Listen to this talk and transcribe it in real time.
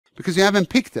because you haven't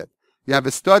picked it. You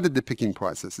have started the picking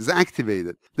process. It's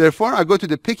activated. Therefore, I go to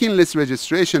the picking list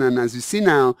registration, and as you see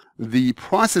now, the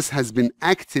process has been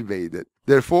activated.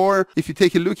 Therefore, if you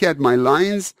take a look at my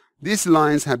lines, these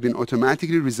lines have been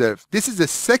automatically reserved. This is the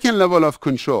second level of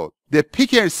control. The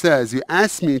picker says, you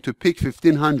asked me to pick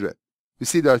 1500. You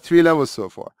see, there are 3 levels so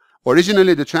far.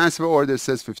 Originally, the transfer order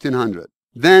says 1500.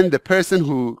 Then the person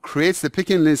who creates the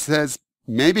picking list says,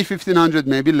 maybe 1500,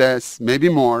 maybe less, maybe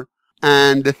more.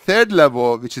 And the third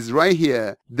level, which is right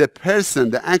here, the person,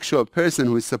 the actual person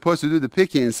who is supposed to do the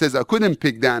picking says, I couldn't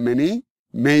pick that many.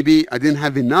 Maybe I didn't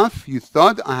have enough. You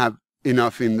thought I have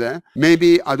enough in there.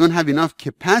 Maybe I don't have enough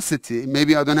capacity.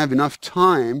 Maybe I don't have enough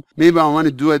time. Maybe I want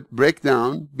to do a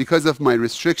breakdown because of my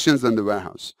restrictions on the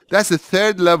warehouse. That's the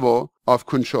third level of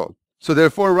control. So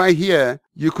therefore, right here,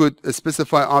 you could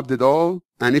specify update all.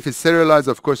 And if it's serialized,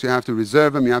 of course, you have to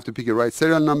reserve them. You have to pick a right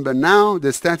serial number. Now,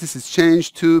 the status is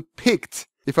changed to picked.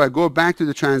 If I go back to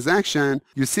the transaction,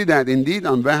 you see that indeed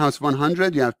on warehouse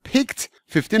 100, you have picked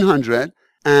 1500.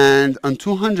 And on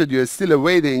 200, you're still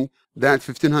awaiting that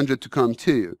 1500 to come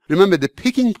to you. Remember, the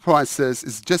picking process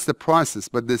is just a process,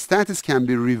 but the status can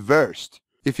be reversed.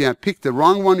 If you have picked the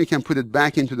wrong one, you can put it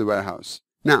back into the warehouse.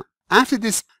 Now, after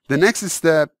this, the next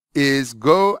step is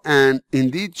go and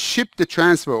indeed ship the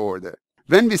transfer order.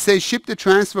 When we say ship the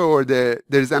transfer order,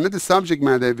 there is another subject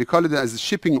matter. We call it as a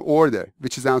shipping order,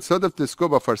 which is outside of the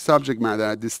scope of our subject matter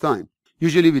at this time.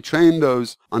 Usually we train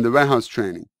those on the warehouse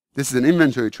training. This is an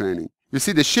inventory training. You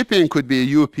see, the shipping could be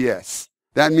a UPS.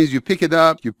 That means you pick it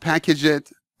up, you package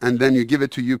it, and then you give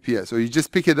it to UPS. Or you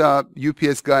just pick it up,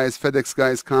 UPS guys, FedEx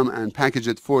guys come and package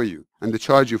it for you, and they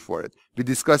charge you for it. We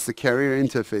discussed the carrier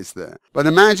interface there. But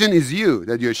imagine it's you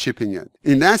that you're shipping it.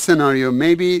 In that scenario,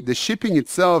 maybe the shipping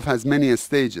itself has many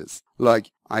stages.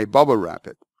 Like, I bubble wrap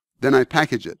it, then I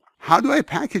package it. How do I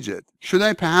package it? Should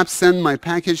I perhaps send my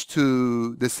package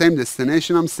to the same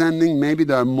destination I'm sending? Maybe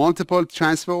there are multiple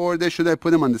transfer orders. Should I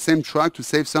put them on the same truck to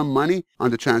save some money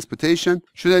on the transportation?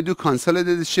 Should I do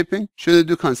consolidated shipping? Should I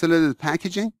do consolidated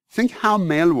packaging? Think how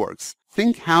mail works.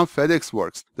 Think how FedEx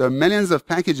works. There are millions of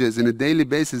packages on a daily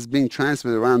basis being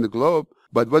transferred around the globe.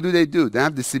 But what do? They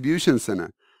have distribution center.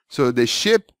 So they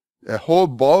ship a whole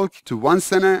bulk to one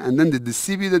center, and then they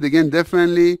distribute it again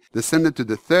differently. They send it to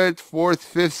the third, fourth,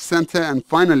 fifth center, and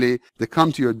finally they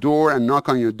come to your door and knock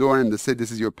on your door and they say,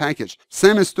 this is your package.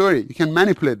 Same story. You can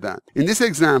manipulate that. In this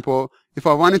example, if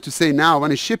I wanted to say now I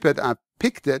want to ship it, I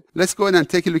picked it. Let's go ahead and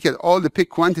take a look at all the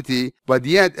pick quantity. But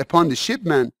yet upon the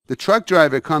shipment, the truck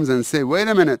driver comes and say, wait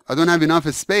a minute, I don't have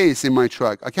enough space in my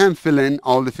truck. I can't fill in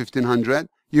all the 1500.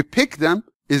 You pick them,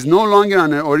 is no longer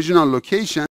on an original location.